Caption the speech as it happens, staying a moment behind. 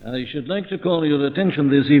I should like to call your attention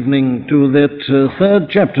this evening to that third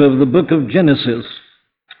chapter of the book of Genesis,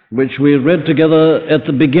 which we read together at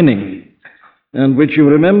the beginning, and which you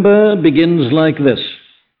remember begins like this.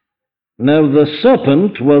 Now the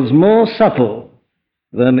serpent was more subtle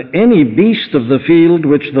than any beast of the field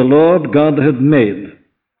which the Lord God had made.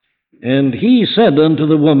 And he said unto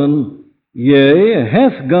the woman, Yea,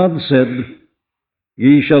 hath God said,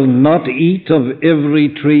 Ye shall not eat of every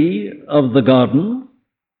tree of the garden?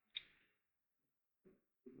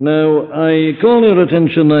 Now, I call your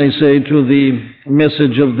attention, I say, to the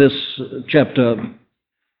message of this chapter,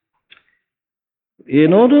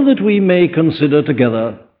 in order that we may consider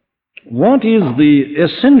together what is the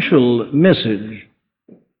essential message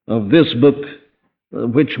of this book,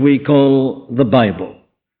 which we call the Bible.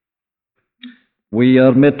 We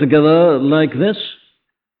are met together like this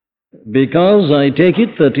because I take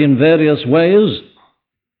it that in various ways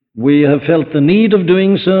we have felt the need of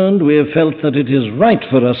doing so, and we have felt that it is right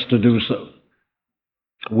for us to do so.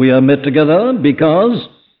 We are met together because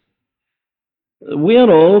we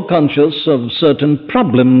are all conscious of certain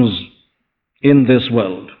problems in this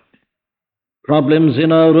world, problems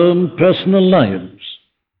in our own personal lives,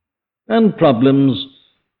 and problems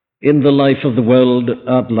in the life of the world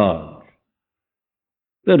at large.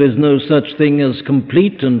 There is no such thing as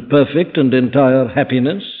complete and perfect and entire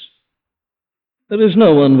happiness. There is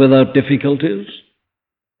no one without difficulties.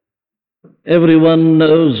 Everyone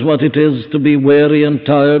knows what it is to be weary and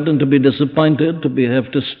tired and to be disappointed, to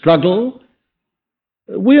have to struggle.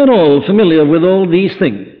 We are all familiar with all these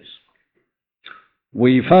things.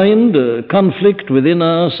 We find conflict within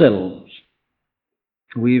ourselves.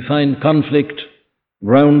 We find conflict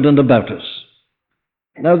round and about us.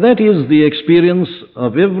 Now that is the experience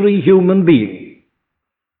of every human being.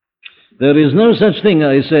 There is no such thing,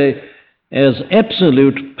 I say, as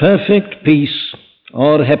absolute perfect peace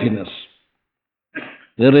or happiness.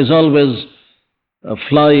 There is always a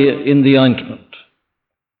fly in the ointment.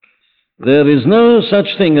 There is no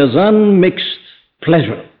such thing as unmixed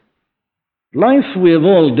pleasure. Life we have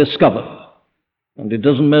all discovered, and it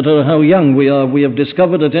doesn't matter how young we are, we have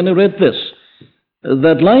discovered at any rate this,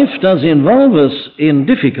 that life does involve us in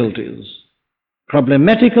difficulties,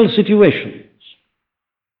 problematical situations,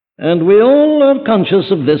 and we all are conscious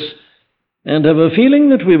of this and have a feeling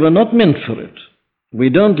that we were not meant for it. We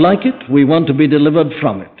don't like it, we want to be delivered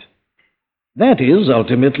from it. That is,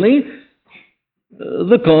 ultimately,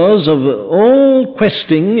 the cause of all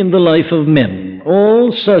questing in the life of men,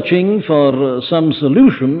 all searching for some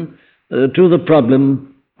solution to the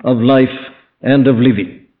problem of life and of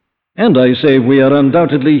living. And I say we are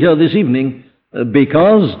undoubtedly here this evening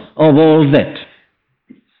because of all that.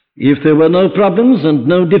 If there were no problems and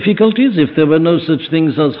no difficulties, if there were no such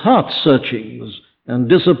things as heart-searchings and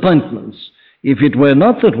disappointments, if it were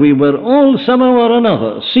not that we were all somehow or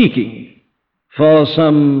another seeking for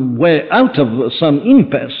some way out of some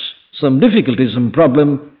impasse, some difficulty, some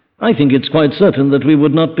problem, I think it's quite certain that we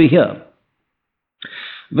would not be here.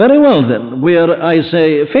 Very well then, we are, I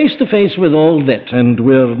say, face to face with all that, and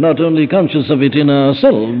we're not only conscious of it in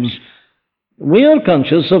ourselves, we are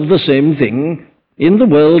conscious of the same thing in the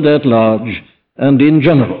world at large and in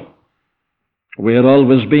general. We are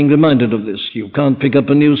always being reminded of this. You can't pick up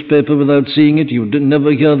a newspaper without seeing it. You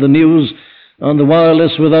never hear the news on the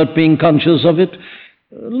wireless without being conscious of it.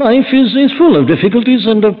 Life is full of difficulties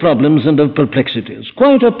and of problems and of perplexities.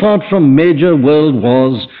 Quite apart from major world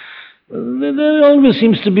wars, there always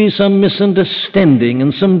seems to be some misunderstanding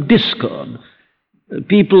and some discord.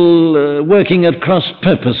 People working at cross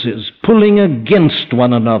purposes, pulling against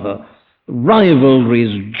one another,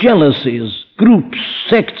 rivalries, jealousies, groups,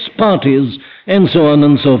 sects, parties, and so on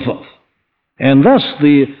and so forth. And thus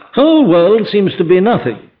the whole world seems to be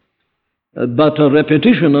nothing but a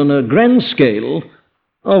repetition on a grand scale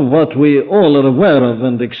of what we all are aware of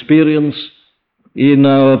and experience in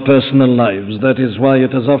our personal lives. That is why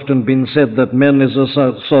it has often been said that man is a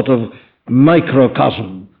sort of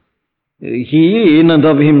microcosm. He, in and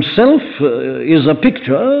of himself, is a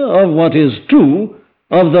picture of what is true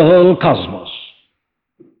of the whole cosmos.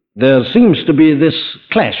 There seems to be this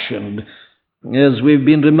clash, and as we've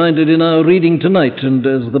been reminded in our reading tonight, and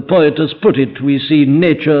as the poet has put it, we see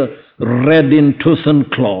nature red in tooth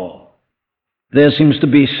and claw. There seems to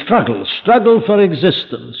be struggle for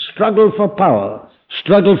existence, struggle for power,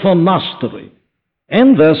 struggle for mastery.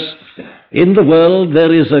 And thus, in the world,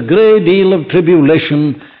 there is a great deal of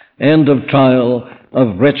tribulation and of trial,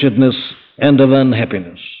 of wretchedness and of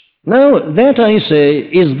unhappiness. Now, that, I say,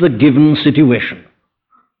 is the given situation.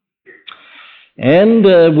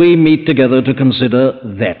 And we meet together to consider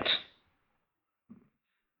that.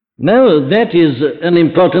 Now, that is an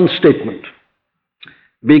important statement,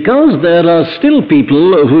 because there are still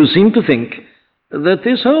people who seem to think that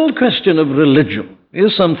this whole question of religion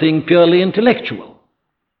is something purely intellectual.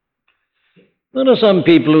 There are some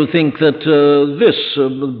people who think that this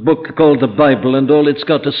book called the Bible and all it's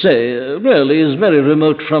got to say really is very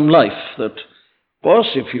remote from life, that, of course,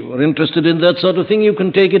 if you are interested in that sort of thing, you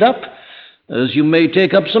can take it up, as you may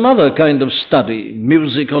take up some other kind of study,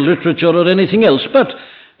 music or literature or anything else, but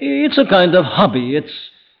it's a kind of hobby.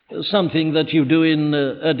 It's something that you do in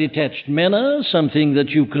a detached manner, something that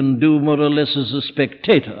you can do more or less as a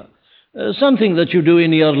spectator, something that you do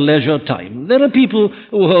in your leisure time. There are people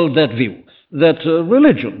who hold that view, that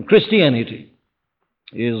religion, Christianity,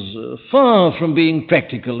 is far from being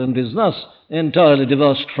practical and is thus entirely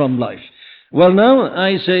divorced from life. Well, now,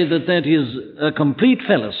 I say that that is a complete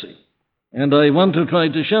fallacy, and I want to try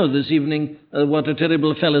to show this evening what a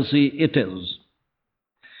terrible fallacy it is.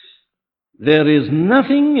 There is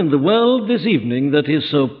nothing in the world this evening that is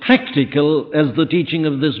so practical as the teaching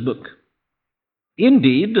of this book.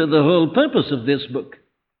 Indeed, the whole purpose of this book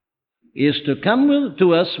is to come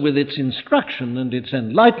to us with its instruction and its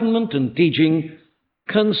enlightenment and teaching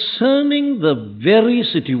concerning the very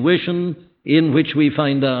situation in which we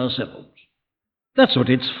find ourselves. That's what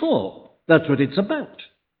it's for. That's what it's about.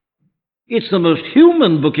 It's the most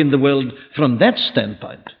human book in the world from that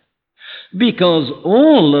standpoint, because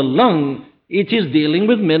all along it is dealing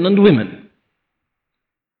with men and women.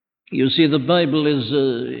 You see, the Bible is,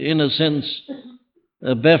 in a sense,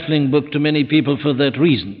 a baffling book to many people for that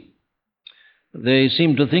reason. They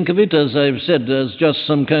seem to think of it, as I've said, as just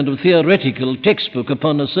some kind of theoretical textbook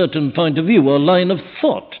upon a certain point of view or line of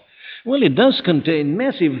thought. Well, it does contain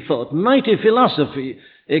massive thought, mighty philosophy,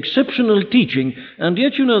 exceptional teaching, and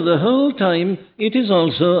yet, you know, the whole time it is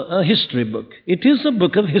also a history book. It is a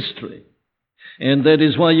book of history. And that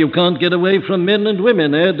is why you can't get away from men and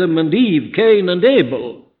women, Adam and Eve, Cain and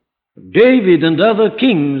Abel, David and other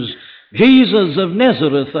kings, Jesus of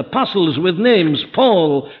Nazareth, apostles with names,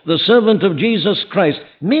 Paul, the servant of Jesus Christ,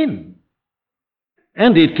 men.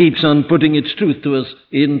 And it keeps on putting its truth to us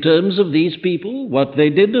in terms of these people, what they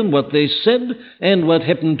did and what they said and what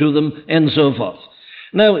happened to them and so forth.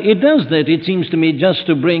 Now, it does that, it seems to me, just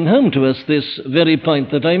to bring home to us this very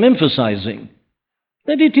point that I'm emphasizing,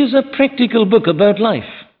 that it is a practical book about life.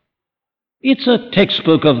 It's a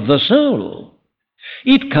textbook of the soul.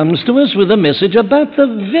 It comes to us with a message about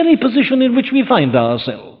the very position in which we find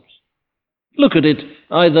ourselves. Look at it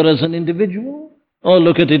either as an individual or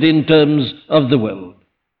look at it in terms of the world.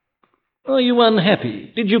 Are you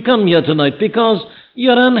unhappy? Did you come here tonight because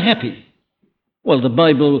you're unhappy? Well, the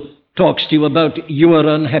Bible talks to you about your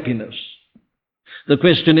unhappiness. The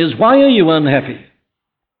question is, why are you unhappy?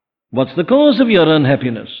 What's the cause of your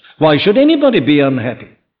unhappiness? Why should anybody be unhappy?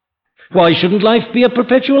 Why shouldn't life be a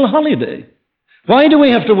perpetual holiday? Why do we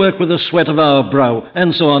have to work with the sweat of our brow?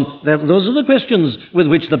 And so on. Those are the questions with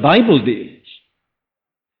which the Bible deals.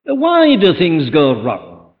 Why do things go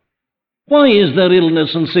wrong? Why is there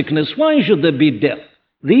illness and sickness? Why should there be death?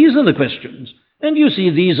 These are the questions. And you see,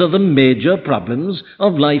 these are the major problems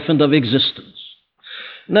of life and of existence.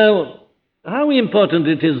 Now, how important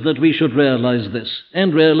it is that we should realize this,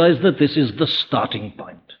 and realize that this is the starting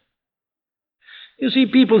point. You see,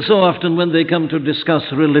 people so often, when they come to discuss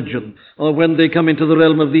religion, or when they come into the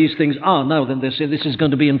realm of these things, now then they say, this is going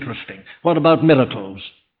to be interesting. What about miracles?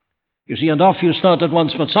 You see, and off you start at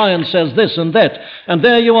once, but science says this and that, and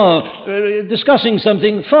there you are, discussing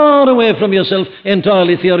something far away from yourself,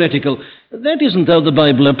 entirely theoretical. That isn't how the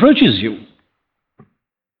Bible approaches you.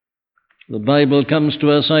 The Bible comes to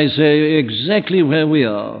us, I say, exactly where we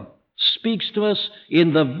are, speaks to us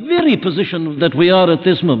in the very position that we are at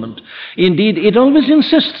this moment. Indeed, it always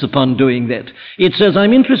insists upon doing that. It says,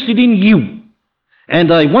 I'm interested in you,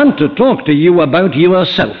 and I want to talk to you about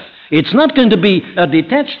yourself. It's not going to be a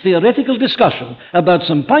detached theoretical discussion about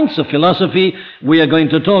some points of philosophy. We are going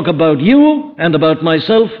to talk about you and about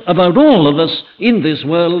myself, about all of us in this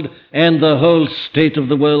world and the whole state of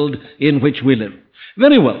the world in which we live.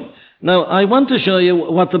 Very well. Now, I want to show you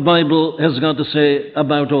what the Bible has got to say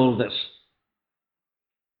about all this.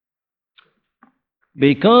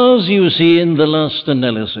 Because, you see, in the last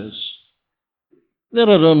analysis, there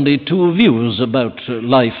are only two views about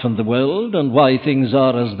life and the world and why things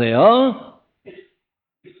are as they are.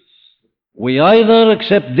 We either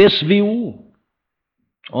accept this view,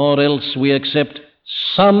 or else we accept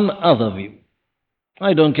some other view.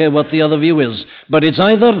 I don't care what the other view is, but it's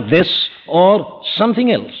either this or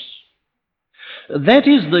something else. That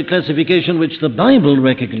is the classification which the Bible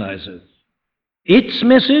recognizes. Its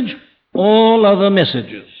message, all other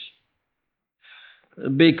messages.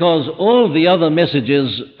 because all the other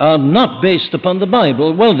messages are not based upon the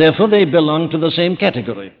Bible. Well, therefore, they belong to the same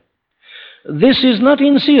category. This is not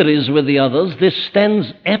in series with the others. This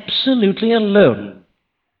stands absolutely alone.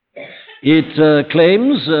 It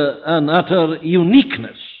claims an utter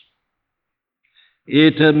uniqueness.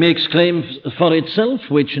 It makes claims for itself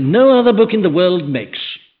which no other book in the world makes.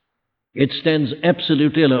 It stands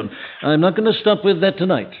absolutely alone. I'm not going to stop with that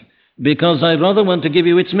tonight, because I rather want to give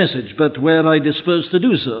you its message, but were I disposed to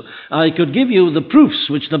do so, I could give you the proofs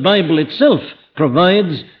which the Bible itself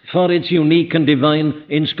provides for its unique and divine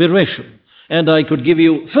inspiration. And I could give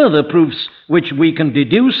you further proofs which we can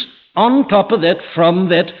deduce on top of that,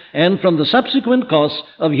 and from the subsequent course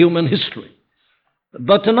of human history.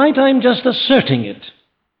 But tonight I'm just asserting it.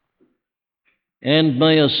 And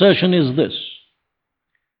my assertion is this: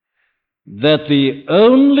 that the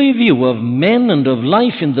only view of men and of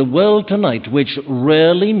life in the world tonight which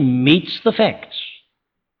rarely meets the facts,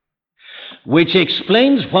 which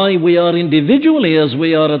explains why we are individually as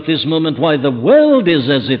we are at this moment, why the world is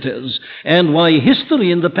as it is, and why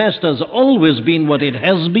history in the past has always been what it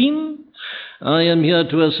has been, I am here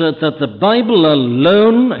to assert that the Bible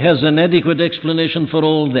alone has an adequate explanation for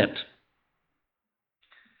all that.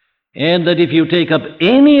 And that if you take up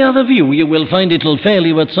any other view, you will find it will fail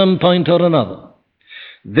you at some point or another.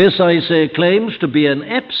 This, I say, claims to be an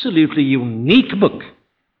absolutely unique book.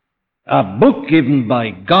 A book given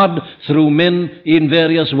by God through men in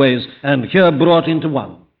various ways, and here brought into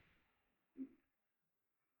one.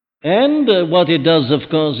 And what it does, of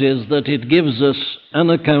course, is that it gives us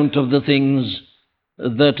an account of the things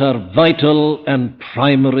that are vital and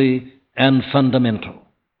primary and fundamental.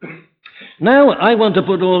 Now, I want to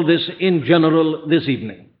put all this in general this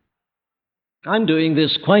evening. I'm doing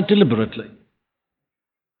this quite deliberately.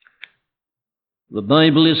 The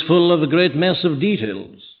Bible is full of a great mass of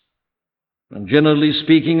details. And generally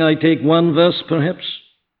speaking, I take one verse, perhaps,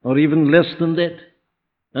 or even less than that,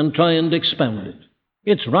 and try and expound it.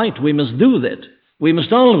 It's right, we must do that. We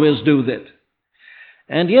must always do that.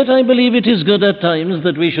 And yet I believe it is good at times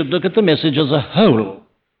that we should look at the message as a whole.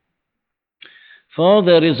 For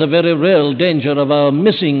there is a very real danger of our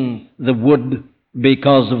missing the wood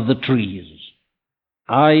because of the trees.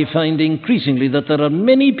 I find increasingly that there are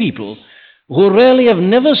many people who really have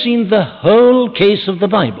never seen the whole case of the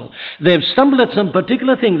Bible. They've stumbled at some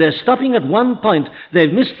particular thing. They're stopping at one point.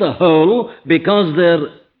 They've missed the whole because they're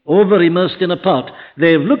over-immersed in a part.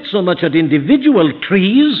 They've looked so much at individual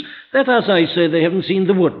trees that, as I say, they haven't seen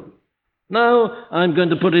the wood. Now, I'm going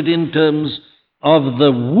to put it in terms of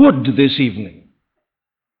the wood this evening.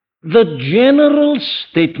 The general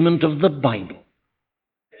statement of the Bible,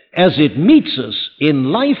 as it meets us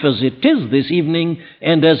in life as it is this evening,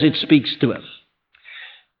 and as it speaks to us.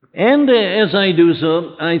 And as I do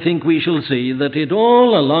so, I think we shall see that it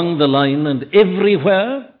all along the line and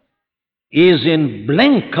everywhere is in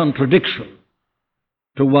blank contradiction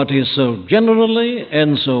to what is so generally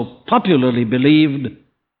and so popularly believed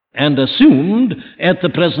and assumed at the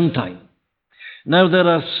present time. Now, there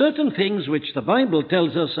are certain things which the Bible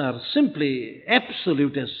tells us are simply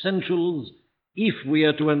absolute essentials if we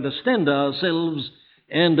are to understand ourselves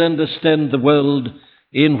and understand the world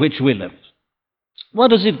in which we live.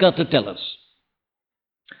 What has it got to tell us?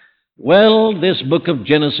 Well, this book of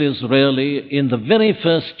Genesis really, in the very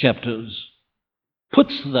first chapters,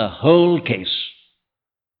 puts the whole case.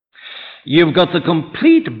 You've got the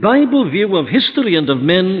complete Bible view of history and of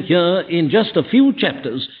men here in just a few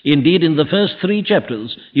chapters. Indeed, in the first 3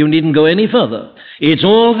 chapters. You needn't go any further. It's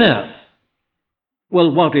all there.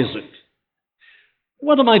 Well, what is it?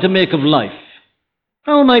 What am I to make of life?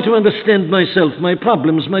 How am I to understand myself, my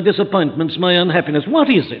problems, my disappointments, my unhappiness? What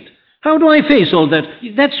is it? How do I face all that?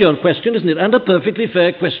 That's your question, isn't it? And a perfectly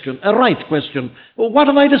fair question, a right question. Well, what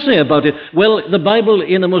am I to say about it? Well, the Bible,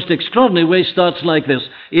 in a most extraordinary way, starts like this.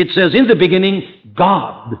 It says, in the beginning,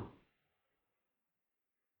 God.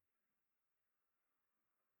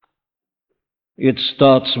 It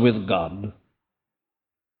starts with God.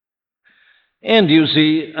 And you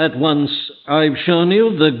see, at once, I've shown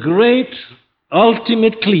you the great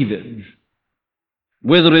ultimate cleavage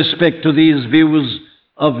with respect to these views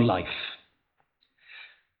of life.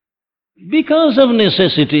 Because of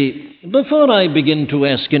necessity, before I begin to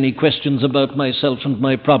ask any questions about myself and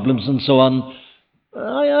my problems and so on,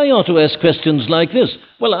 I ought to ask questions like this.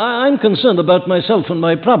 Well, I'm concerned about myself and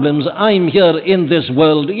my problems. I'm here in this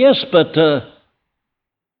world, yes, but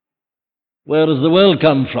where does the world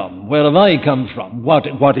come from? Where have I come from?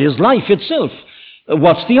 What is life itself?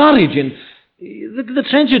 What's the origin? The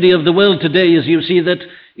tragedy of the world today is, you see, that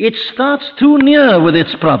it starts too near with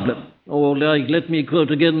its problem. Oh, let me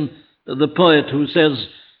quote again The poet who says,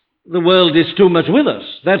 the world is too much with us.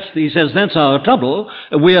 He says, that's our trouble.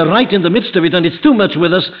 We are right in the midst of it, and it's too much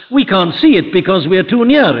with us. We can't see it because we are too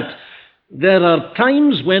near it. There are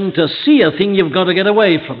times when to see a thing, you've got to get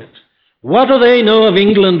away from it. What do they know of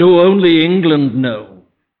England who only England know?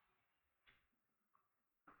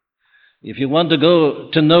 If you want to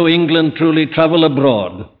go to know England truly, travel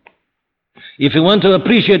abroad. If you want to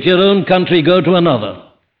appreciate your own country, go to another.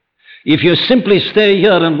 If you simply stay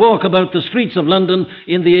here and walk about the streets of London,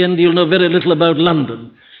 in the end you'll know very little about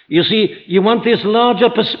London. You see, you want this larger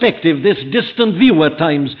perspective, this distant view at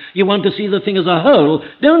times. You want to see the thing as a whole.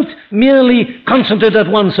 Don't merely concentrate at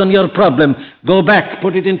once on your problem. Go back,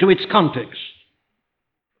 put it into its context.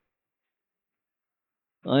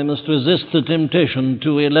 I must resist the temptation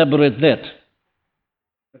to elaborate that.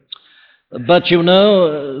 But you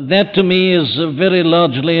know, that to me is very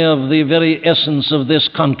largely of the very essence of this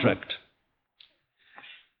contract.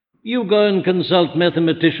 You go and consult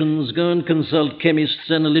mathematicians, go and consult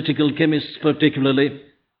chemists, analytical chemists particularly,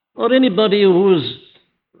 or anybody who's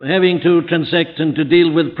having to transact and to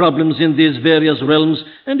deal with problems in these various realms,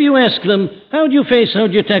 and you ask them, how do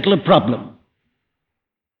you tackle a problem?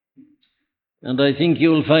 And I think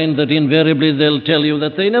you'll find that invariably they'll tell you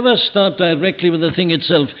that they never start directly with the thing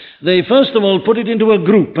itself. They first of all put it into a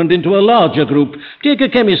group and into a larger group. Take a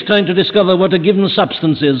chemist trying to discover what a given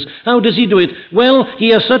substance is. How does he do it? Well, he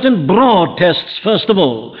has certain broad tests first of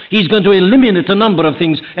all. He's going to eliminate a number of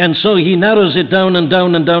things, and so he narrows it down and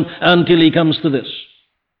down and down until he comes to this.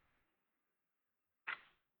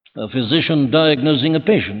 A physician diagnosing a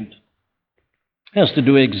patient has to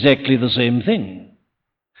do exactly the same thing.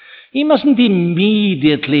 He mustn't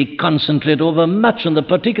immediately concentrate over much on the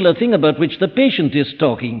particular thing about which the patient is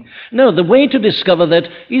talking. No, the way to discover that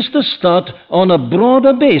is to start on a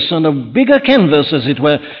broader base, on a bigger canvas, as it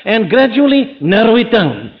were, and gradually narrow it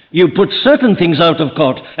down. You put certain things out of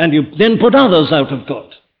court, and you then put others out of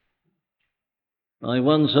court. I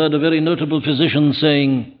once heard a very notable physician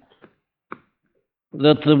saying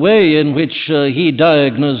that the way in which he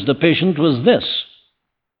diagnosed the patient was this.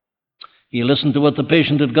 He listened to what the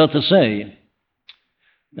patient had got to say,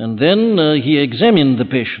 and then he examined the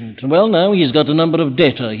patient. Well, now he's got a number of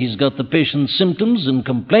data. He's got the patient's symptoms and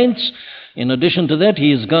complaints. In addition to that,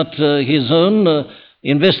 he's got his own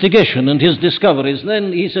investigation and his discoveries.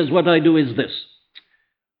 Then he says, what I do is this.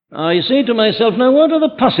 I say to myself, now what are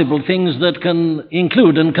the possible things that can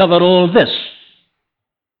include and cover all this?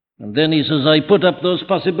 And then he says, I put up those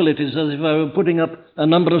possibilities as if I were putting up a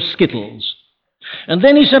number of skittles. And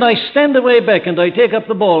then he said, I stand away back and I take up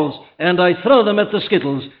the balls and I throw them at the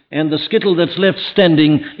skittles, and the skittle that's left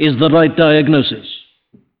standing is the right diagnosis.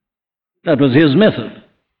 That was his method.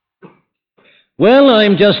 Well,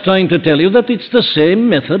 I'm just trying to tell you that it's the same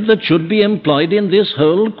method that should be employed in this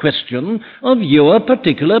whole question of your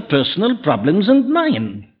particular personal problems and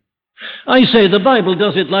mine. I say the Bible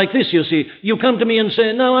does it like this, you see. You come to me and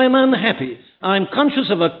say, now I'm unhappy. I'm conscious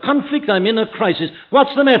of a conflict. I'm in a crisis.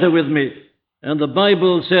 What's the matter with me? And the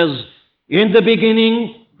Bible says, in the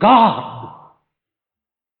beginning, God.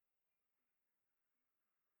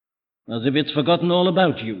 As if it's forgotten all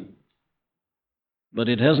about you. But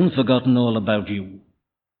it hasn't forgotten all about you.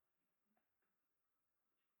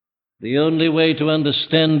 The only way to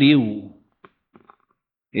understand you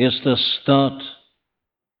is to start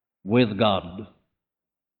with God.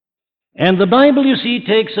 And the Bible, you see,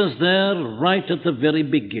 takes us there right at the very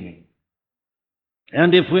beginning.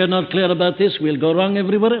 And if we're not clear about this, we'll go wrong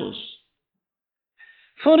everywhere else.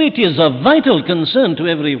 For it is of vital concern to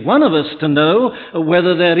every one of us to know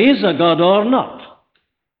whether there is a God or not.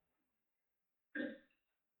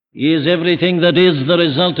 Is everything that is the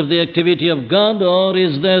result of the activity of God, or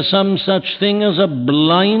is there some such thing as a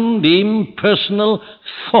blind, impersonal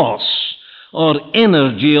force or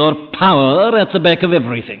energy or power at the back of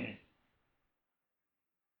everything?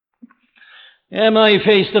 Am I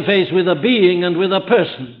face to face with a being and with a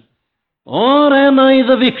person? Or am I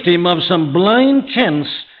the victim of some blind chance,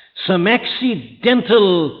 some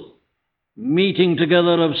accidental meeting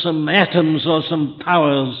together of some atoms or some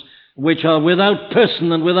powers which are without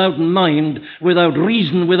person and without mind, without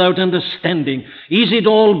reason, without understanding? Is it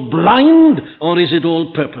all blind or is it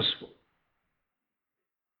all purposeful?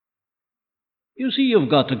 You see, you've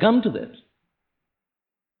got to come to that.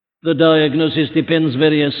 The diagnosis depends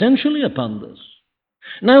very essentially upon this.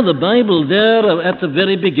 Now, the Bible there at the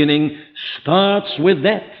very beginning starts with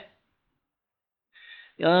that.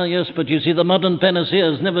 Ah, yes, but you see, the modern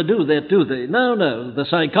panaceas never do that, do they? No, no. The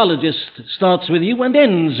psychologist starts with you and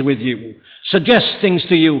ends with you, suggests things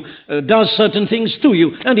to you, does certain things to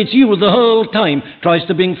you, and it's you the whole time, tries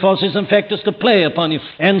to bring forces and factors to play upon you,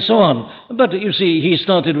 and so on. But you see, he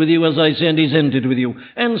started with you, as I say, and he's ended with you.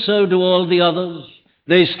 And so do all the others.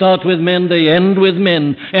 They start with men, they end with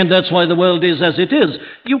men, and that's why the world is as it is.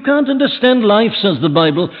 You can't understand life, says the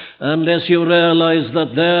Bible, unless you realize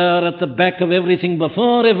that there at the back of everything,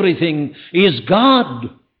 before everything, is God.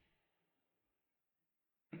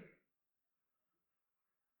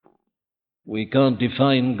 We can't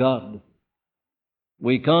define God.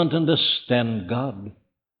 We can't understand God.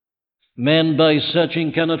 Man by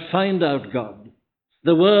searching cannot find out God.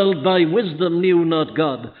 The world by wisdom knew not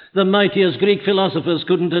God. The mightiest Greek philosophers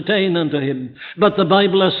couldn't attain unto him. But the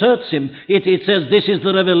Bible asserts him. It says this is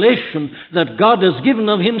the revelation that God has given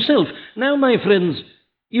of himself. Now, my friends,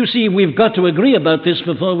 you see, we've got to agree about this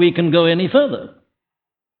before we can go any further.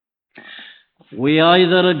 We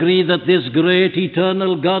either agree that this great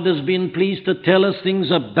eternal God has been pleased to tell us things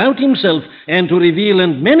about himself and to reveal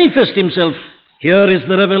and manifest himself. Here is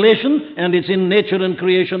the revelation, and it's in nature and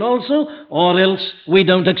creation also, or else we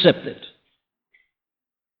don't accept it.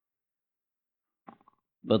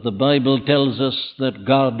 But the Bible tells us that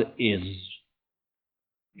God is,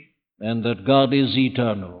 and that God is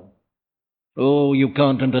eternal. Oh, you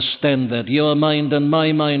can't understand that. Your mind and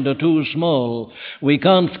my mind are too small. We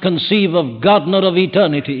can't conceive of God nor of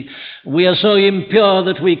eternity. We are so impure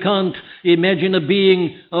that we can't imagine a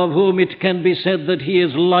being of whom it can be said that he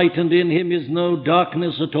is light and in him is no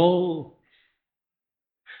darkness at all,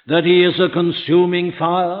 that he is a consuming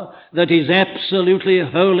fire, that he is absolutely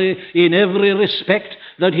holy in every respect,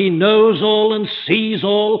 that he knows all and sees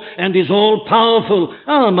all and is all-powerful.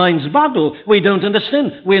 Our minds boggle. We don't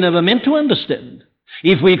understand. We're never meant to understand.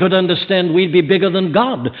 If we could understand, we'd be bigger than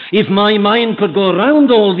God. If my mind could go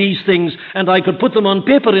around all these things and I could put them on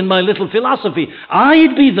paper in my little philosophy,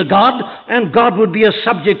 I'd be the God, and God would be a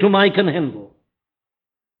subject whom I can handle.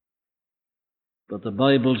 But the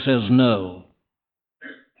Bible says no.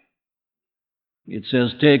 It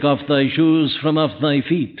says, take off thy shoes from off thy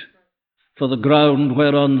feet, for the ground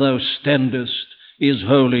whereon thou standest is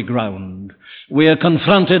holy ground. We are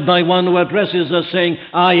confronted by one who addresses us saying,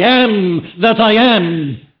 I am that I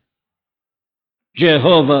am,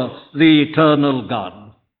 Jehovah, the eternal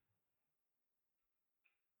God.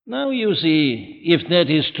 Now you see, if that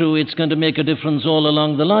is true, it's going to make a difference all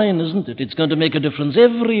along the line, isn't it? It's going to make a difference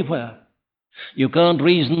everywhere. You can't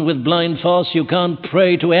reason with blind force. You can't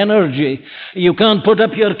pray to energy. You can't put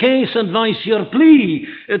up your case and voice your plea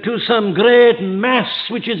to some great mass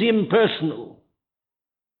which is impersonal.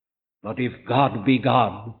 But if God be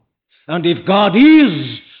God, and if God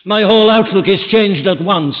is, my whole outlook is changed at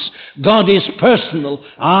once. God is personal.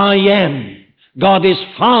 I am. God is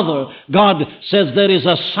Father. God says there is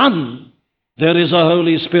a Son. There is a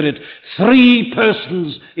Holy Spirit. 3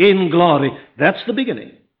 persons in glory. That's the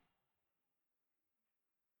beginning.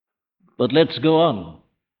 But let's go on.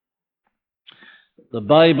 The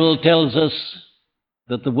Bible tells us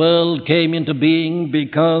that the world came into being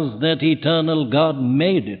because that eternal God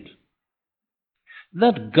made it.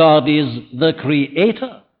 That God is the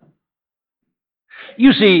Creator.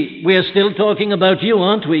 You see, we're still talking about you,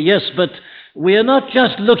 aren't we? Yes, but we're not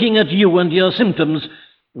just looking at you and your symptoms.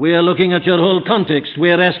 We're looking at your whole context.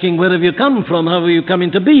 We're asking, where have you come from? How have you come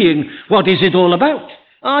into being? What is it all about?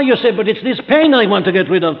 Ah, you say, but it's this pain I want to get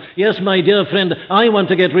rid of. Yes, my dear friend, I want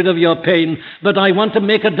to get rid of your pain, but I want to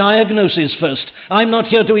make a diagnosis first. I'm not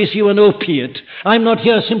here to issue an opiate. I'm not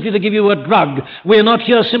here simply to give you a drug. We're not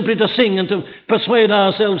here simply to sing and to persuade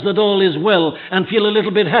ourselves that all is well and feel a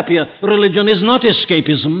little bit happier. Religion is not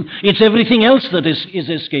escapism. It's everything else that is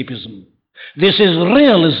escapism. This is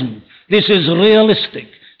realism. This is realistic.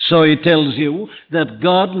 So it tells you that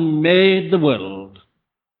God made the world.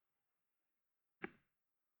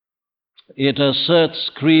 It asserts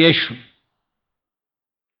creation.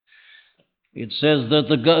 It says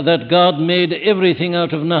that God made everything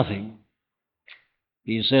out of nothing.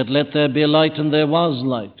 He said, let there be light, and there was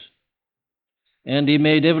light. And he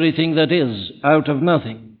made everything that is out of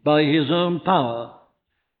nothing by his own power.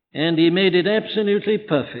 And he made it absolutely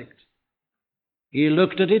perfect. He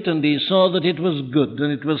looked at it and he saw that it was good,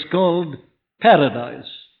 and it was called paradise.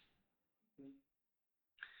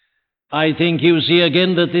 I think you see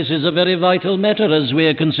again that this is a very vital matter as we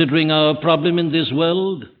are considering our problem in this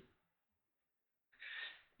world.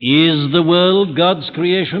 Is the world God's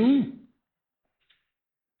creation?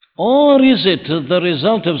 Or is it the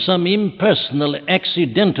result of some impersonal,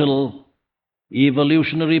 accidental,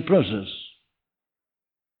 evolutionary process?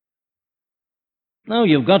 Now,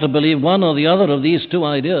 you've got to believe one or the other of these two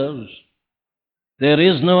ideas. There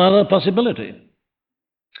is no other possibility.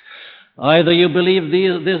 Either you believe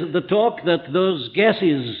the talk that those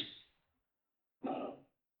gases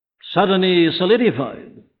suddenly solidified.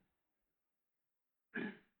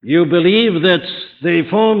 You believe that they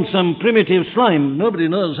formed some primitive slime, nobody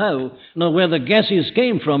knows how, nor where the gases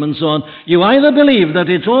came from, and so on. You either believe that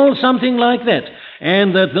it's all something like that,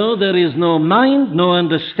 and that though there is no mind, no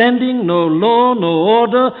understanding, no law, no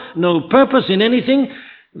order, no purpose in anything,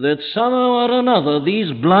 that somehow or another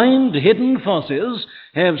these blind, hidden forces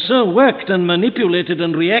have so worked and manipulated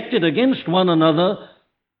and reacted against one another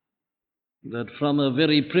that from a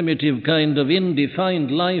very primitive kind of indefined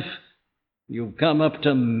life, you've come up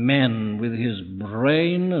to man with his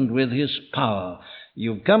brain and with his power.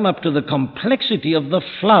 You've come up to the complexity of the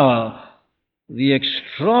flower, the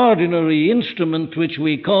extraordinary instrument which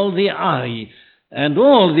we call the eye, and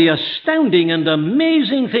all the astounding and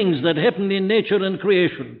amazing things that happen in nature and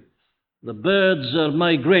creation. The birds are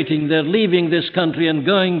migrating, they're leaving this country and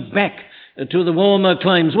going back to the warmer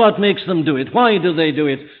climes. What makes them do it? Why do they do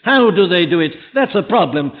it? How do they do it? That's a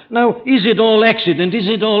problem. Now, is it all accident? Is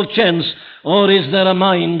it all chance? Or is there a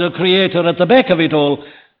mind, a creator at the back of it all?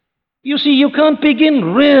 You see, you can't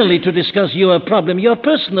begin really to discuss your problem, your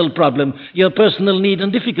personal need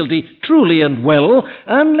and difficulty, truly and well,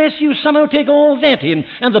 unless you somehow take all that in.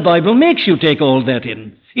 And the Bible makes you take all that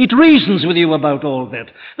in. It reasons with you about all that.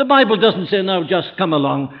 The Bible doesn't say, now just come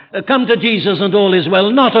along, come to Jesus and all is well.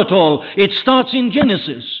 Not at all. It starts in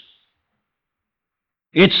Genesis.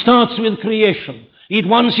 It starts with creation. It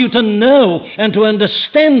wants you to know and to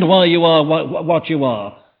understand why you are what you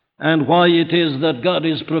are, and why it is that God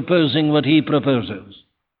is proposing what he proposes.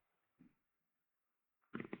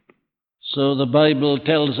 So the Bible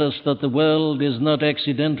tells us that the world is not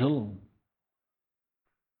accidental.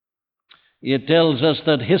 It tells us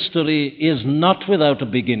that history is not without a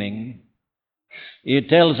beginning. It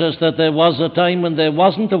tells us that there was a time when there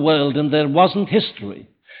wasn't a world and there wasn't history,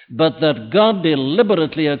 but that God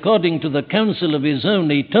deliberately, according to the counsel of his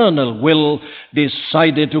own eternal will,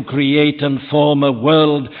 decided to create and form a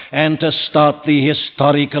world and to start the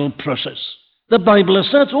historical process. The Bible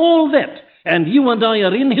asserts all that, and you and I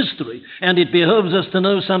are in history, and it behoves us to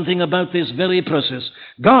know something about this very process.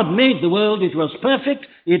 God made the world, it was perfect,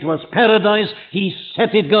 it was paradise, he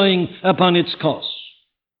set it going upon its course.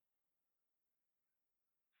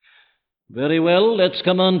 Very well, let's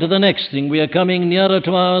come on to the next thing. We are coming nearer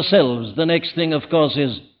to ourselves. The next thing, of course,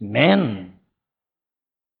 is man.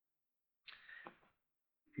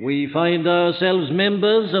 We find ourselves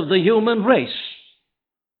members of the human race.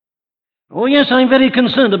 Oh, yes, I'm very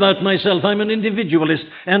concerned about myself. I'm an individualist,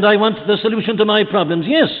 and I want the solution to my problems.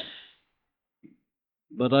 Yes.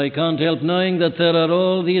 But I can't help knowing that there are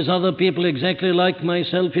all these other people exactly like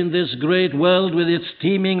myself in this great world with its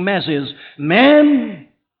teeming masses. Man!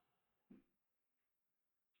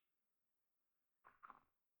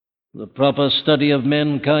 The proper study of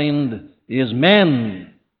mankind is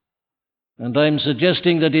man. And I'm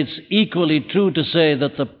suggesting that it's equally true to say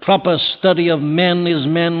that the proper study of man is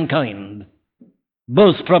mankind.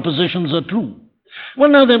 Both propositions are true. Well,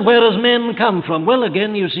 now then, where does man come from? Well,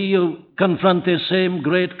 again, you see, you confront this same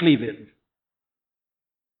great cleavage.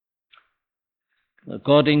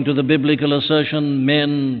 According to the biblical assertion,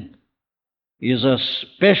 man is a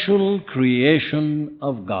special creation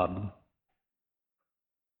of God.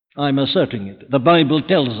 I'm asserting it. The Bible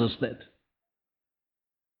tells us that.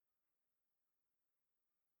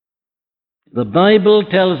 The Bible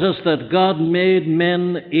tells us that God made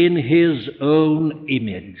men in his own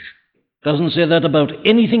image. It doesn't say that about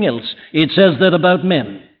anything else. It says that about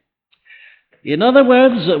men. In other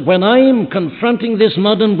words, when I'm confronting this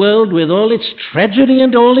modern world with all its tragedy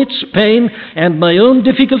and all its pain and my own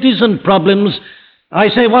difficulties and problems, I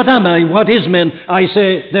say, what am I? What is man? I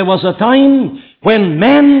say, there was a time when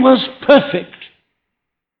man was perfect,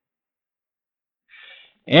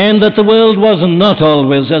 and that the world was not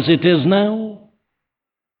always as it is now.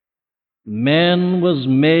 Man was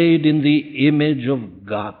made in the image of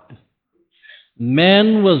God.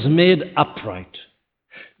 Man was made upright.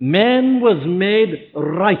 Man was made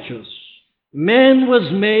righteous. Man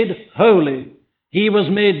was made holy. He was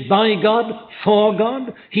made by God, for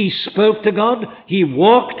God. He spoke to God. He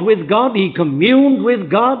walked with God. He communed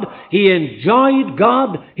with God. He enjoyed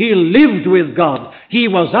God. He lived with God. He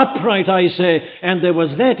was upright, I say, and there was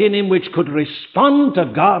that in him which could respond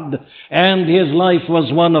to God, and his life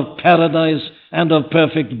was one of paradise and of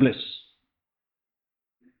perfect bliss.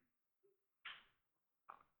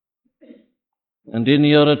 And in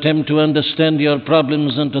your attempt to understand your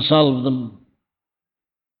problems and to solve them,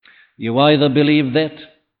 You either believe that,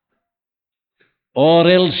 or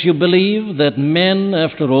else you believe that man,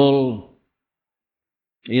 after all,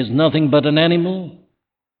 is nothing but an animal,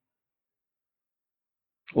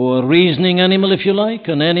 or a reasoning animal, if you like,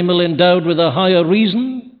 an animal endowed with a higher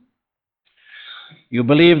reason. You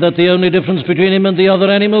believe that the only difference between him and the other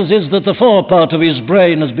animals is that the forepart of his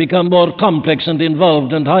brain has become more complex and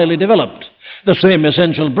involved and highly developed. The same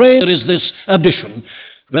essential brain. There is this addition,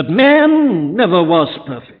 that man never was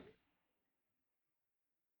perfect,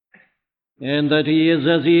 and that he is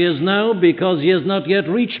as he is now because he has not yet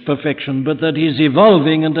reached perfection, but that he's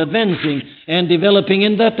evolving and advancing and developing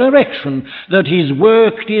in that direction, that he's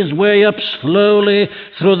worked his way up slowly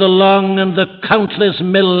through the long and the countless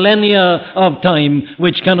millennia of time,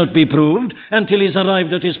 which cannot be proved, until he's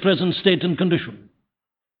arrived at his present state and condition.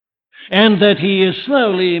 And that he is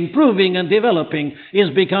slowly improving and developing, is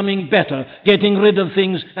becoming better, getting rid of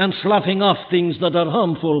things and sloughing off things that are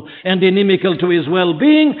harmful and inimical to his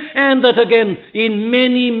well-being, and that again, in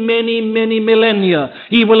many, many, many millennia,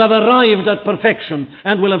 he will have arrived at perfection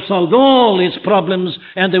and will have solved all his problems,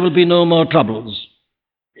 and there will be no more troubles.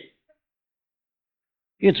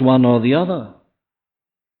 It's one or the other.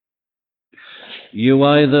 You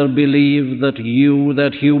either believe that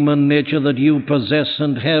that human nature that you possess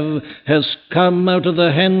and have has come out of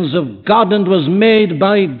the hands of God and was made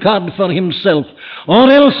by God for himself,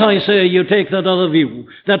 or else, I say, you take that other view,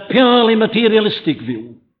 that purely materialistic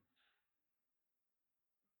view.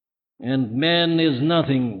 And man is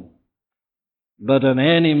nothing but an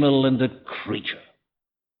animal and a creature.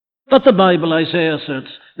 But the Bible, I say,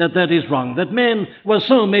 asserts that that is wrong, that man was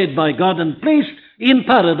so made by God and placed in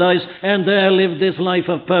paradise, and there lived this life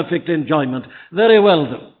of perfect enjoyment. Very well,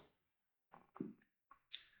 then.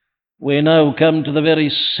 We now come to the very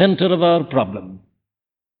center of our problem.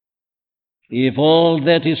 If all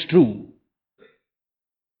that is true,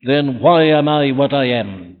 then why am I what I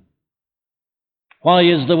am? Why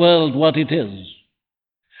is the world what it is?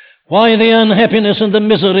 Why the unhappiness and the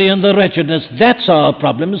misery and the wretchedness? That's our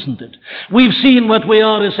problem, isn't it? We've seen what we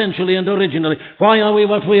are essentially and originally. Why are we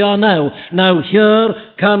what we are now? Now here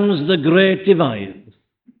comes the great divide.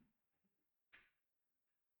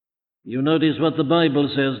 You notice what the Bible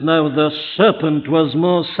says. Now the serpent was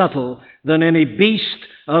more subtle than any beast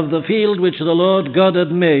of the field which the Lord God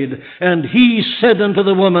had made. And he said unto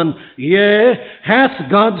the woman, Yea, hath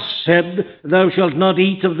God said, Thou shalt not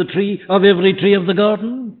eat of every tree of the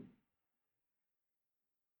garden?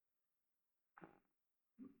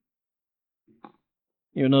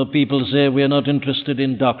 You know, people say we're not interested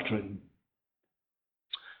in doctrine.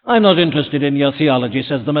 I'm not interested in your theology,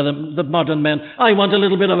 says the modern man. I want a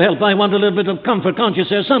little bit of help. I want a little bit of comfort. Can't you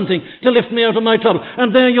say something to lift me out of my trouble?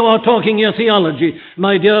 And there you are talking your theology.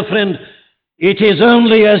 My dear friend, it is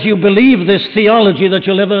only as you believe this theology that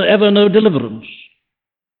you'll ever know deliverance.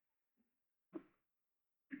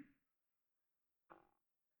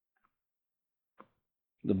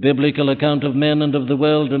 The biblical account of men and of the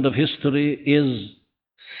world and of history is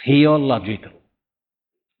theological,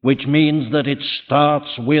 which means that it starts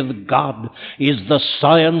with God, is the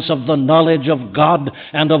science of the knowledge of God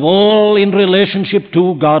and of all in relationship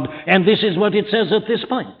to God. And this is what it says at this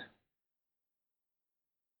point.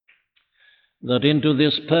 That into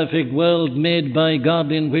this perfect world made by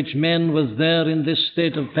God, in which man was there in this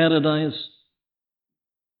state of paradise,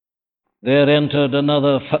 there entered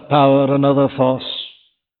another power, another force.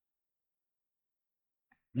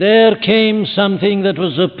 There came something that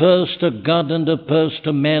was opposed to God and opposed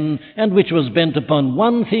to men, and which was bent upon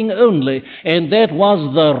one thing only, and that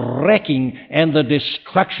was the wrecking and the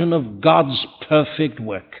destruction of God's perfect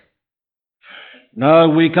work. Now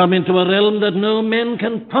we come into a realm that no man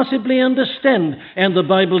can possibly understand, and the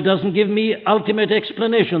Bible doesn't give me ultimate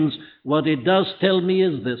explanations. What it does tell me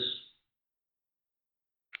is this: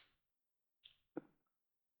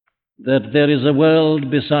 that there is a world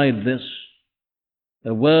beside this,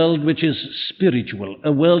 a world which is spiritual,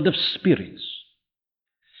 a world of spirits.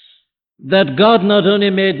 That God not only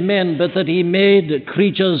made men, but that he made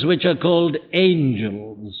creatures which are called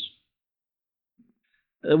angels,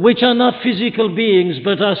 which are not physical beings,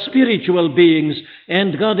 but are spiritual beings,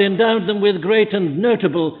 and God endowed them with great and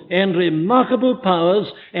notable and remarkable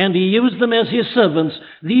powers, and he used them as his servants.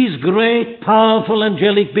 These great, powerful,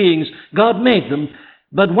 angelic beings, God made them.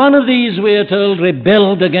 But one of these, we are told,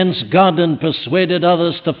 rebelled against God and persuaded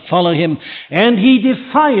others to follow him. And he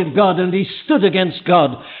defied God, and he stood against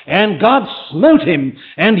God. And God smote him,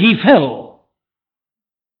 and he fell.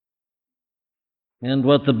 And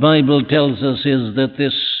what the Bible tells us is that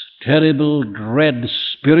this terrible, dread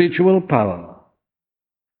spiritual power,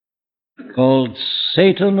 called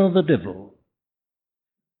Satan or the devil,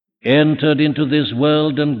 entered into this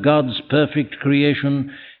world and God's perfect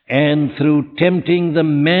creation, and through tempting the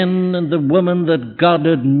man and the woman that God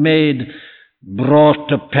had made, brought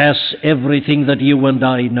to pass everything that you and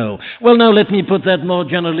I know. Well, now let me put that more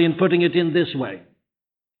generally in putting it in this way.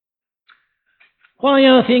 Why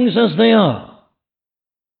are things as they are?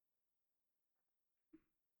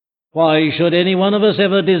 Why should any one of us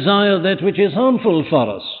ever desire that which is harmful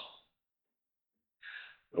for us?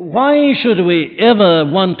 Why should we ever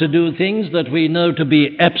want to do things that we know to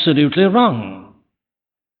be absolutely wrong?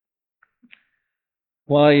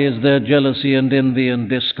 Why is there jealousy and envy and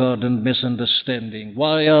discord and misunderstanding?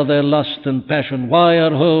 Why are there lust and passion? Why are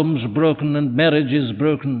homes broken and marriages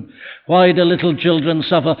broken? Why do little children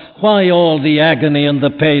suffer? Why all the agony and the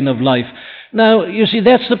pain of life? Now, you see,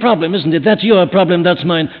 that's the problem, isn't it? That's your problem, that's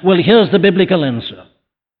mine. Well, here's the biblical answer.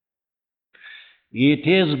 It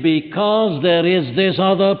is because there is this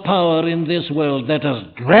other power in this world that has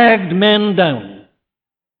dragged men down.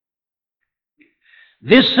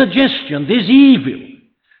 This suggestion, this evil,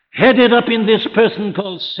 headed up in this person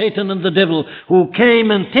called Satan and the devil, who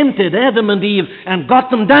came and tempted Adam and Eve and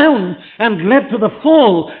got them down and led to the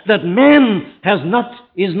fall, that man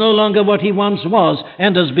is no longer what he once was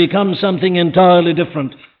and has become something entirely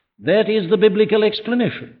different. That is the biblical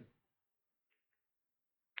explanation.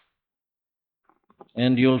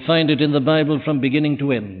 And you'll find it in the Bible from beginning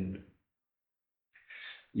to end.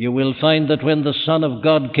 You will find that when the Son of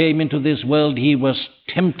God came into this world, he was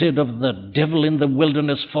tempted of the devil in the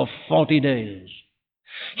wilderness for 40 days.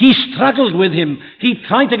 He struggled with him. He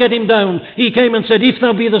tried to get him down. He came and said, "If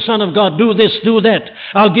thou be the Son of God, do this, do that.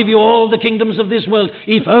 I'll give you all the kingdoms of this world,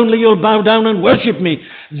 if only you'll bow down and worship me."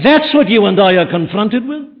 That's what you and I are confronted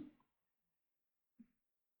with.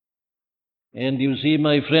 And you see,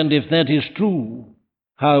 my friend, if that is true,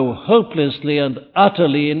 how hopelessly and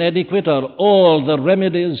utterly inadequate are all the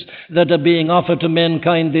remedies that are being offered to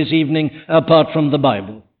mankind this evening apart from the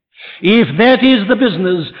Bible. If that is the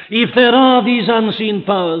business, if there are these unseen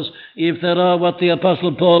powers, if there are what the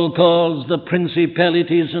Apostle Paul calls the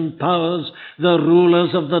principalities and powers, the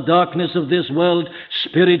rulers of the darkness of this world,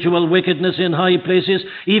 spiritual wickedness in high places,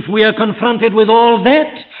 if we are confronted with all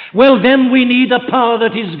that, well, then we need a power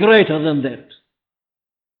that is greater than that.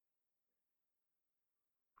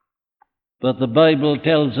 But the Bible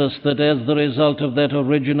tells us that as the result of that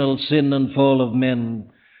original sin and fall of men,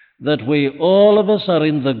 that we, all of us, are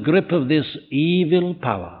in the grip of this evil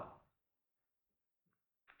power.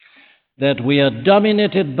 That we are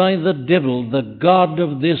dominated by the devil, the god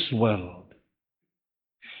of this world.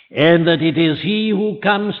 And that it is he who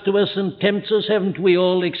comes to us and tempts us. Haven't we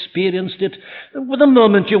all experienced it? The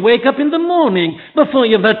moment you wake up in the morning, before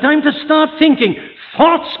you've had time to start thinking,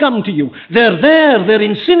 thoughts come to you. They're there, they're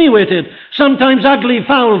insinuated, sometimes ugly,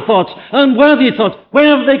 foul thoughts, unworthy thoughts.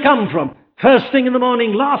 Where have they come from? First thing in the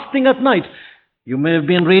morning, last thing at night. You may have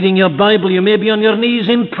been reading your Bible, you may be on your knees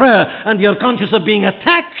in prayer, and you're conscious of being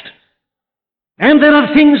attacked. And there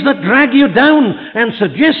are things that drag you down, and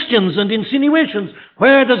suggestions and insinuations.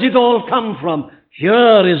 Where does it all come from?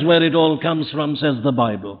 Here is where it all comes from, says the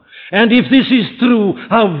Bible. And if this is true,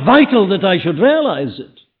 how vital that I should realize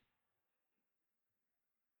it.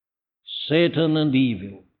 Satan and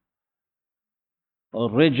evil,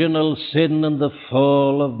 original sin and the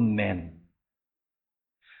fall of men.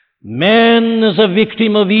 Man is a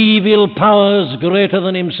victim of evil powers greater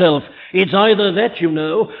than himself. It's either that, you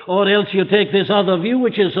know, or else you take this other view,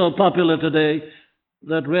 which is so popular today,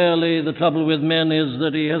 that really the trouble with man is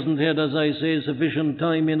that he hasn't had, as I say, sufficient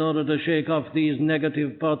time in order to shake off these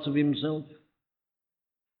negative parts of himself.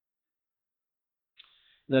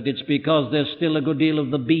 That it's because there's still a good deal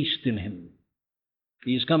of the beast in him.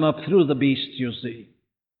 He's come up through the beast, you see.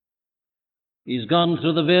 He's gone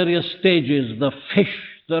through the various stages, the fish,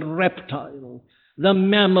 the reptile, the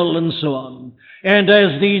mammal, and so on. And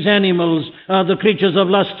as these animals are the creatures of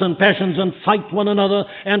lusts and passions and fight one another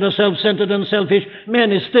and are self-centered and selfish,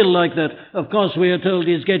 man is still like that. Of course, we are told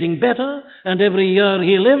he's getting better, and every year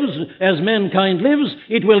he lives, as mankind lives,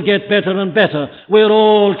 it will get better and better. We're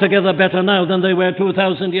altogether better now than they were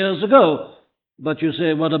 2,000 years ago. But you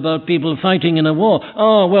say, what about people fighting in a war?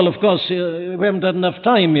 Oh, well, of course, we haven't had enough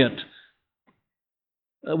time yet.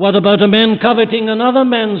 What about a man coveting another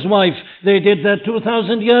man's wife? They did that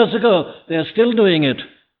 2,000 years ago. They're still doing it.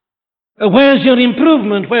 Where's your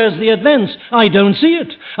improvement? Where's the advance? I don't see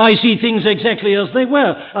it. I see things exactly as they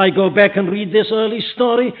were. I go back and read this early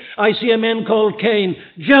story. I see a man called Cain,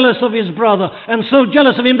 jealous of his brother, and so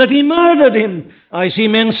jealous of him that he murdered him. I see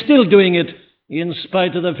men still doing it, in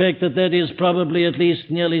spite of the fact that that is probably at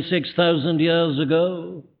least nearly 6,000 years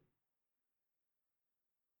ago.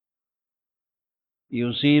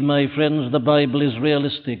 You see, my friends, the Bible is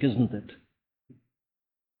realistic, isn't it?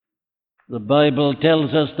 The Bible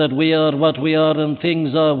tells us that we are what we are and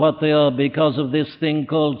things are what they are because of this thing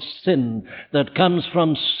called sin that comes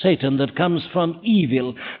from Satan, that comes from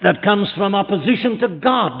evil, that comes from opposition to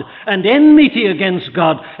God and enmity against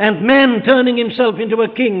God, and man turning himself into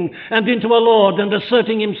a king and into a lord and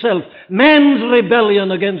asserting himself, man's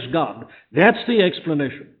rebellion against God. That's the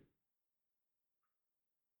explanation.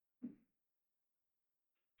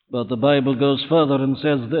 But the Bible goes further and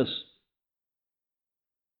says this,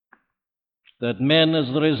 that man,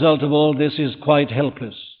 as the result of all this, is quite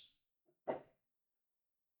helpless.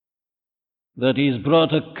 That he's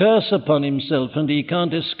brought a curse upon himself and he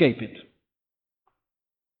can't escape it.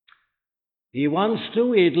 He wants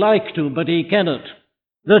to, he'd like to, but he cannot.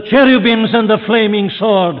 The cherubims and the flaming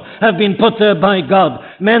sword have been put there by God.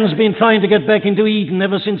 Man's been trying to get back into Eden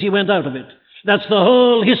ever since he went out of it. That's the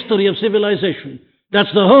whole history of civilization.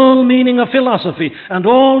 That's the whole meaning of philosophy, and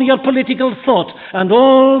all your political thought, and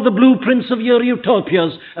all the blueprints of your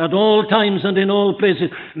utopias at all times and in all places.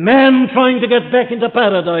 Man trying to get back into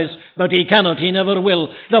paradise, but he cannot, he never will.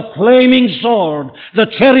 The flaming sword, the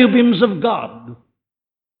cherubims of God,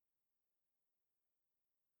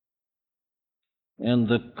 and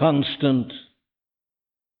the constant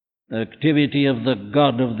activity of the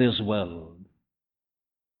God of this world,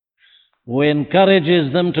 who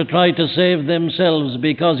encourages them to try to save themselves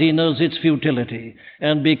because he knows its futility,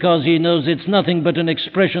 and because he knows it's nothing but an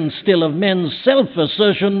expression still of men's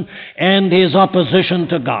self-assertion and his opposition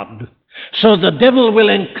to God. So the devil will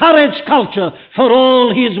encourage culture for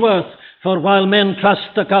all he's worth, for while men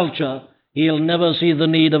trust to culture, he'll never see the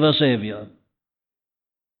need of a savior.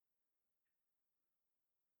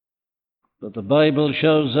 But the Bible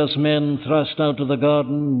shows us men thrust out of the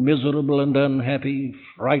garden, miserable and unhappy,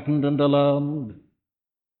 frightened and alarmed,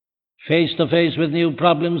 face to face with new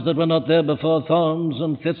problems that were not there before, thorns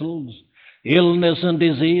and thistles, illness and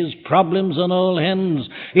disease, problems on all hands.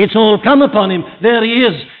 It's all come upon him. There he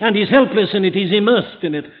is, and he's helpless in it. He's immersed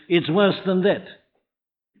in it. It's worse than that.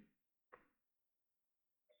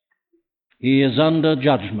 He is under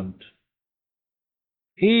judgment.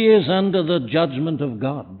 He is under the judgment of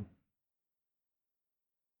God.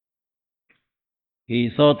 He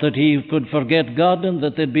thought that he could forget God and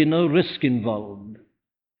that there'd be no risk involved.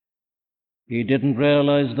 He didn't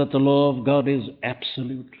realize that the law of God is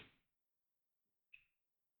absolute.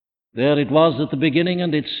 There it was at the beginning,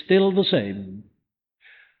 and it's still the same.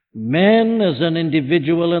 Man as an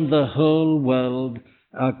individual and the whole world,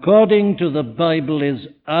 according to the Bible, is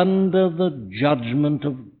under the judgment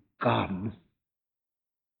of God.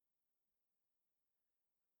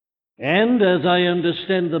 And as I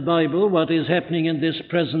understand the Bible, what is happening in this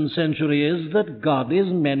present century is that God is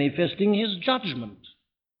manifesting his judgment.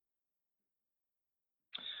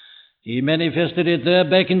 He manifested it there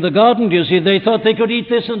back in the garden. You see, they thought they could eat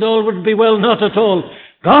this and all would be well. Not at all.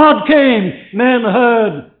 God came. Man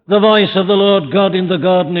heard the voice of the Lord God in the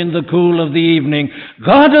garden in the cool of the evening.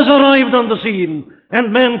 God has arrived on the scene,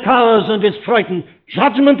 and man cowers and is frightened.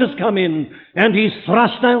 Judgment has come in, and he's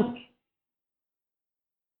thrust out.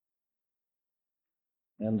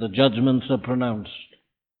 And the judgments are pronounced.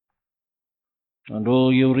 And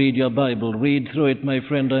oh, you read your Bible. Read through it, my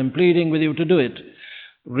friend. I'm pleading with you to do it.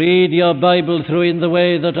 Read your Bible through in the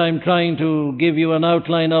way that I'm trying to give you an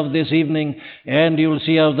outline of this evening, and you'll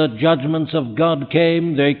see how the judgments of God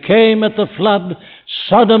came. They came at the flood,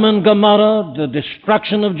 Sodom and Gomorrah, the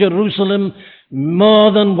destruction of Jerusalem,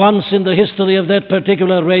 more than once in the history of that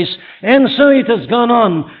particular race. And so it has gone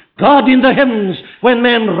on. God in the heavens, when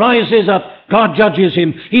man rises up, God judges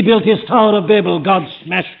him. He built his Tower of Babel, God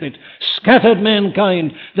smashed it, scattered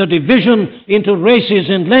mankind, the division into races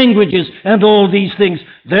and languages and all these things.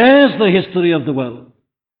 There's the history of the world.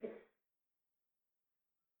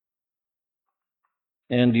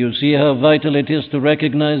 And you see how vital it is to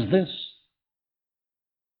recognize this.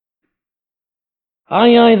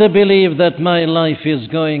 I either believe that my life is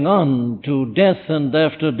going on to death, and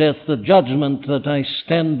after death the judgment, that I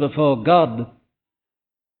stand before God,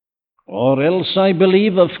 or else I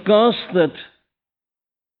believe, of course, that,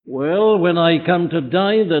 well, when I come to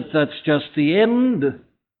die, that's just the end,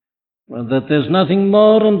 and that there's nothing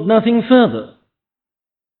more and nothing further.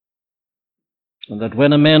 And that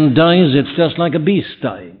when a man dies, it's just like a beast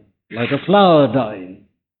dying, like a flower dying.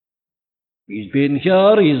 He's been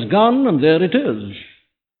here, he's gone, and there it is.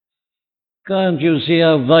 Can't you see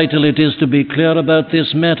how vital it is to be clear about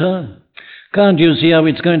this matter? Can't you see how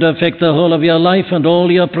it's going to affect the whole of your life and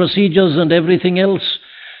all your procedures and everything else?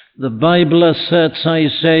 The Bible asserts, I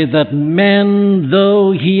say, that man,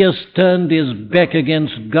 though he has turned his back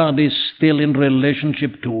against God, is still in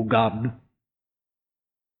relationship to God.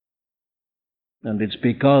 And it's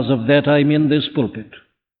because of that I'm in this pulpit.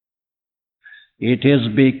 It is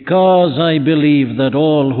because I believe that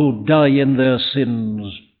all who die in their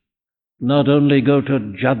sins not only go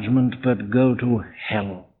to judgment, but go to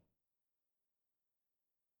hell,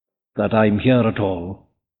 that I'm here at all.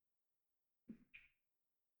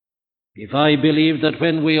 If I believe that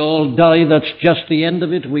when we all die, that's just the end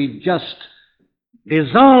of it, we just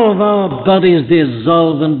dissolve, our bodies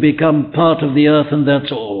dissolve and become part of the earth, and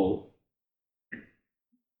that's all,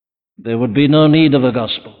 there would be no need of a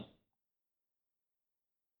gospel.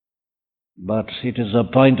 But it is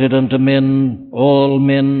appointed unto men, all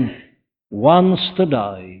men, once to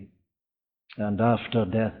die, and after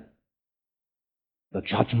death, the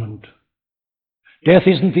judgment. Death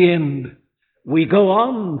isn't the end. We go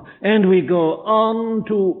on, and we go on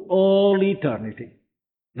to all eternity.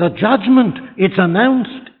 The judgment, it's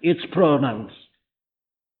announced, it's pronounced.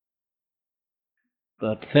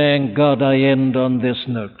 But thank God I end on this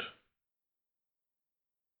note.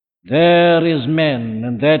 There is man,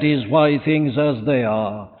 and that is why things as they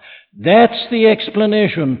are. That's the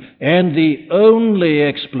explanation, and the only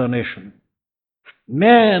explanation.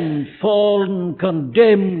 Man fallen,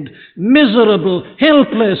 condemned, miserable,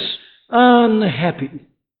 helpless, unhappy.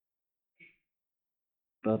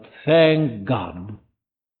 But thank God,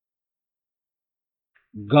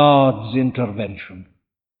 God's intervention.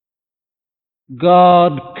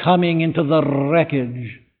 God coming into the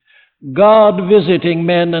wreckage. God visiting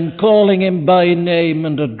men and calling him by name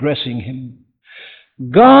and addressing him.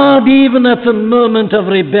 God, even at the moment of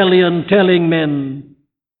rebellion, telling men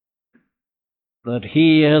that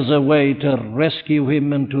he has a way to rescue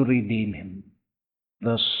him and to redeem him.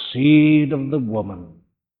 The seed of the woman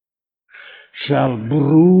shall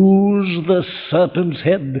bruise the serpent's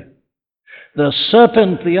head. The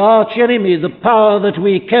serpent, the arch enemy, the power that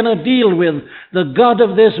we cannot deal with, the god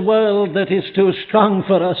of this world that is too strong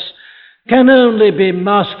for us, can only be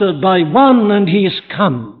mastered by one, and he's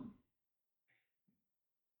come.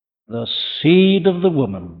 The seed of the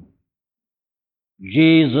woman,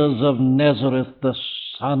 Jesus of Nazareth, the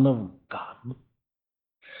Son of God.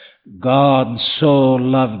 God so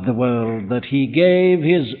loved the world that he gave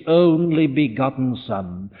his only begotten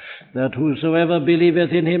Son, that whosoever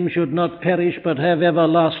believeth in him should not perish but have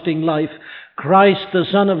everlasting life. Christ, the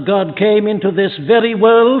Son of God, came into this very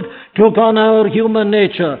world, took on our human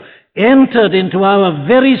nature, entered into our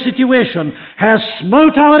very situation, has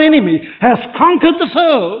smote our enemy, has conquered the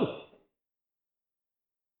foe,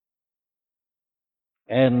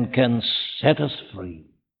 and can set us free.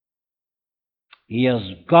 He has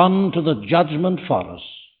gone to the judgment for us.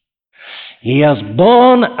 He has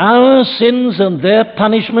borne our sins and their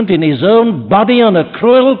punishment in his own body on a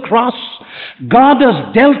cruel cross. God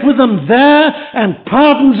has dealt with them there and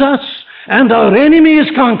pardons us, and our enemy is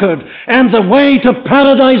conquered, and the way to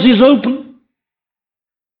paradise is open.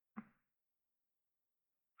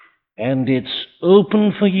 And it's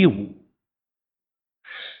open for you.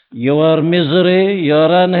 Your misery,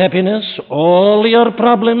 your unhappiness, all your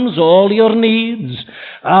problems, all your needs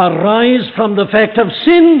arise from the fact of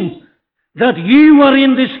sin, that you are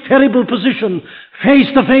in this terrible position, face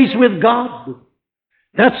to face with God.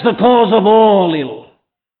 That's the cause of all ill.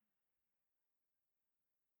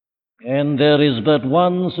 And there is but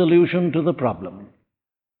one solution to the problem.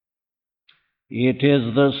 It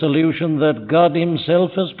is the solution that God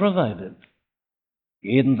himself has provided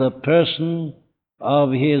in the person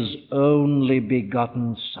of his only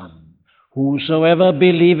begotten Son. Whosoever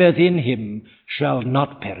believeth in him shall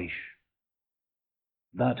not perish,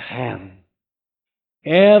 but have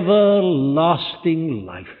everlasting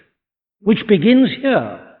life, which begins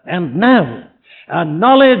here and now. A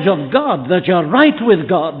knowledge of God, that you're right with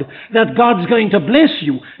God, that God's going to bless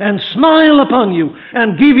you and smile upon you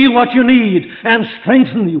and give you what you need and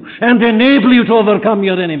strengthen you and enable you to overcome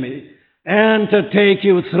your enemy and to take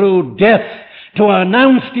you through death, to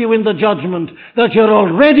announce to you in the judgment that you're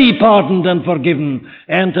already pardoned and forgiven,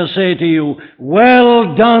 and to say to you,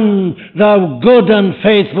 well done, thou good and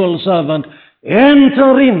faithful servant,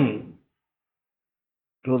 enter in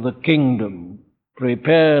to the kingdom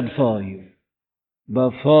prepared for you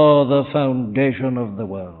before the foundation of the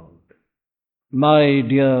world. My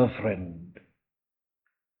dear friend,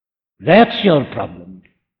 that's your problem.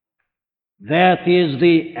 That is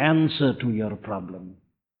the answer to your problem.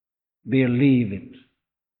 Believe it.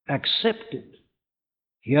 Accept it.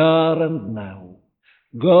 Here and now.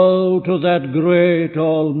 Go to that great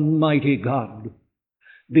Almighty God.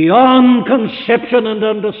 beyond conception and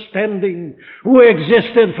understanding, who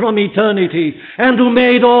existed from eternity and who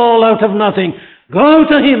made all out of nothing. Go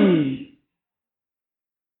to him.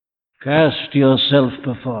 Cast yourself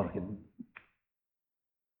before him.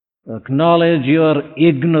 Acknowledge your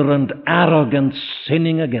ignorant arrogance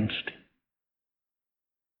sinning against him.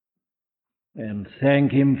 And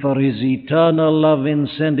thank him for his eternal love in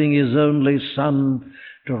sending his only Son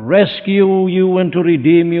to rescue you and to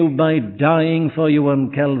redeem you by dying for you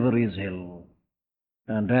on Calvary's hill.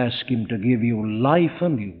 And ask him to give you life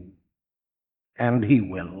anew. And he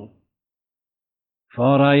will.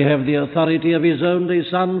 For I have the authority of his only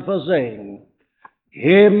Son for saying,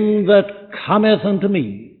 him that cometh unto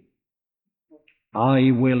me,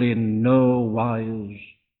 I will in no wise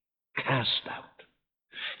cast out.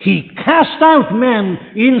 He cast out men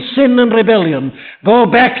in sin and rebellion. Go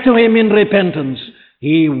back to him in repentance.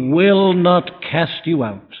 He will not cast you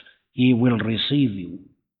out. He will receive you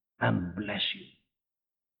and bless you.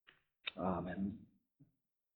 Amen.